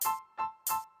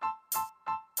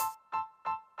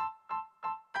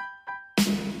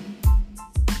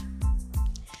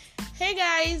Hey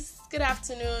guys, good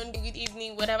afternoon, good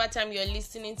evening, whatever time you're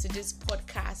listening to this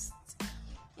podcast.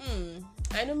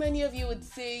 I know many of you would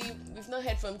say we've not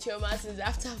heard from Chioma since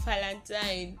after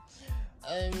Valentine.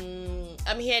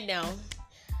 I'm here now.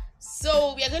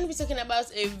 So we are going to be talking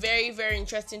about a very, very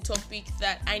interesting topic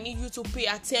that I need you to pay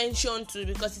attention to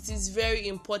because it is very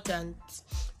important.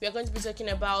 We are going to be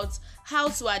talking about how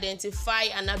to identify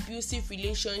an abusive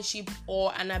relationship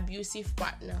or an abusive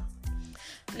partner.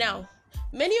 Now,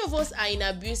 many of us are in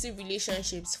abusive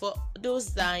relationships. For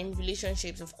those that are in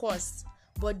relationships, of course,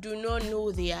 but do not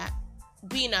know they are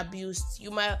being abused.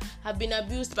 You might have been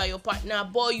abused by your partner,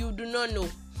 but you do not know.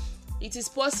 It is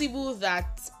possible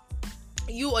that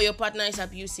you or your partner is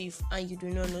abusive and you do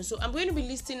not know. So I'm going to be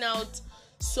listing out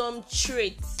some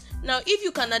traits. Now, if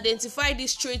you can identify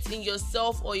these traits in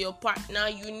yourself or your partner,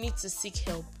 you need to seek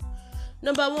help.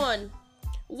 Number one,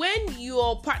 when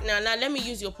your partner, now let me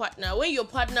use your partner, when your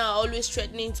partner are always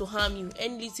threatening to harm you,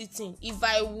 any little thing, if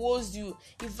I woz you,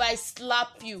 if I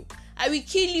slap you, I will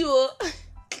kill you.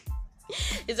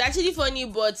 It's actually funny,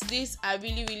 but these are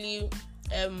really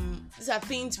these are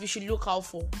things we should look out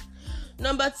for.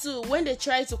 Number two, when they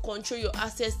try to control your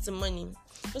access to money,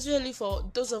 especially for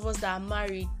those of us that are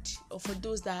married, or for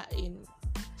those that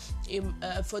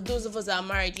are for those of us that are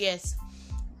married, yes,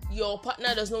 your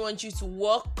partner does not want you to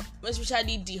work,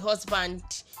 especially the husband.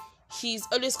 He's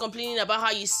always complaining about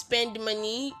how you spend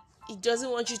money. He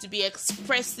doesn't want you to be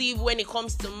expressive when it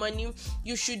comes to money.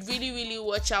 You should really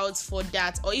watch out for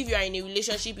that. Or if you are in a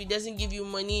relationship, he doesn't give you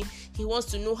money. He wants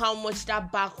to know how much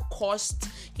that bag cost.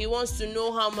 He wants to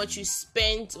know how much you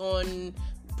spent on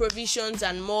provisions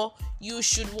and more. You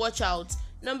should watch out.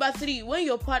 Number three, when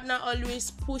your partner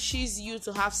always pushes you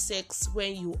to have sex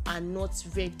when you are not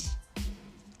ready.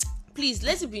 Please,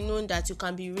 let it be known that you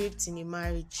can be raped in a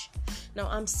marriage. Now,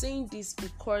 I'm saying this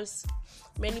because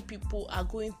many people are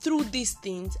going through these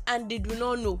things and they do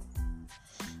not know.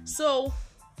 So,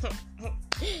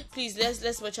 please,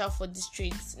 let's watch out for these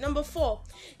traits. Number four,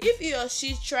 if he or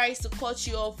she tries to cut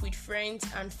you off with friends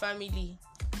and family,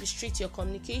 restrict your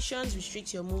communications,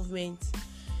 restrict your movement.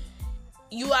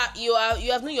 You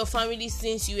have known your family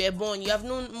since you were born. You have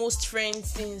known most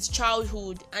friends since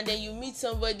childhood, and then you meet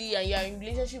somebody and you are in a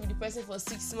relationship with the person for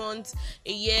 6 months,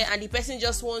 a year, and the person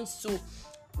just wants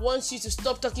you to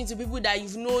stop talking to people that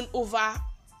you've known over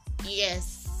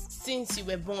years since you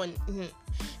were born.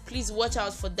 Please watch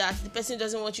out for that. The person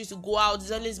doesn't want you to go out.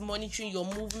 He's always monitoring your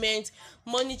movement,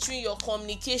 monitoring your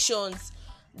communications.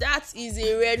 That is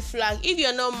a red flag. If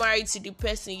you're not married to the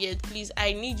person yet, please,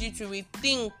 I need you to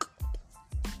rethink.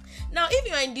 Now, if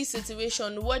you are in this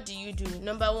situation, what do you do?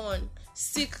 Number one,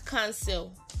 seek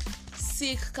counsel.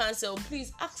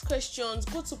 Please ask questions.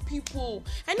 Go to people.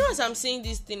 I know as I'm saying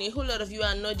this thing, a whole lot of you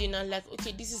are nodding and like,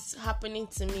 okay, this is happening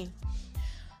to me.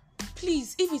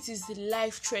 Please, if it is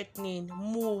life-threatening,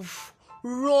 move.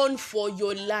 Run for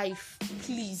your life.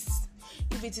 Please.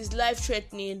 If it is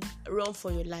life-threatening, run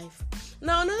for your life.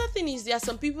 Now, another thing is there are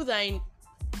some people that are in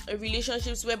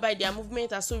relationships whereby their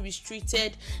movement are so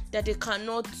restricted that they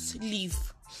cannot leave,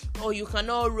 or you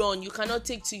cannot run, you cannot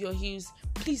take to your heels.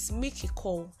 Please make a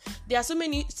call. There are so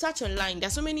many, search online, there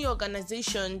are so many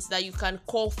organizations that you can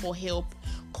call for help.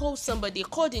 Call somebody,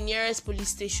 call the nearest police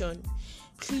station.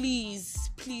 Please,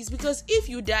 because if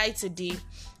you die today,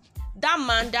 that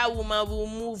man, that woman will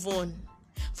move on.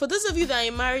 For those of you that are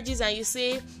in marriages and you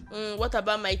say, what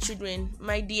about my children?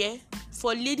 My dear,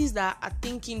 for ladies that are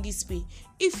thinking this way,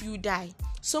 if you die,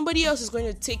 somebody else is going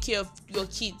to take care of your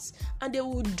kids, and they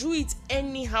will do it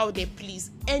anyhow they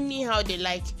please, anyhow they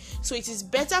like. So it is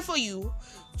better for you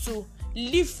to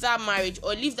leave that marriage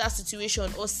or leave that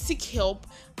situation or seek help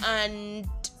and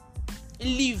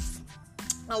leave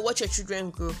and watch your children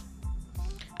grow.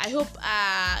 I hope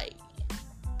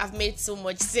I've made so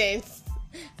much sense,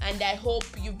 and I hope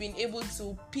you've been able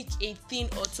to pick a thing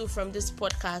or two from this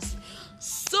podcast.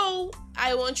 So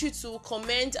I want you to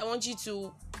comment. I want you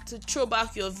to throw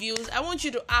back your views. I want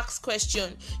you to ask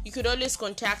questions. You could always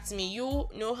contact me. You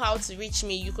know how to reach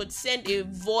me. You could send a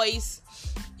voice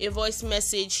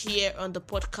message here on the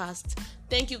podcast.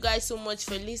 Thank you guys so much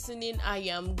for listening. I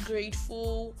am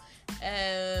grateful.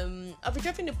 I'll be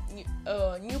dropping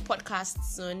a new podcast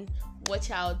soon. Watch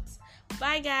out.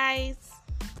 Bye guys.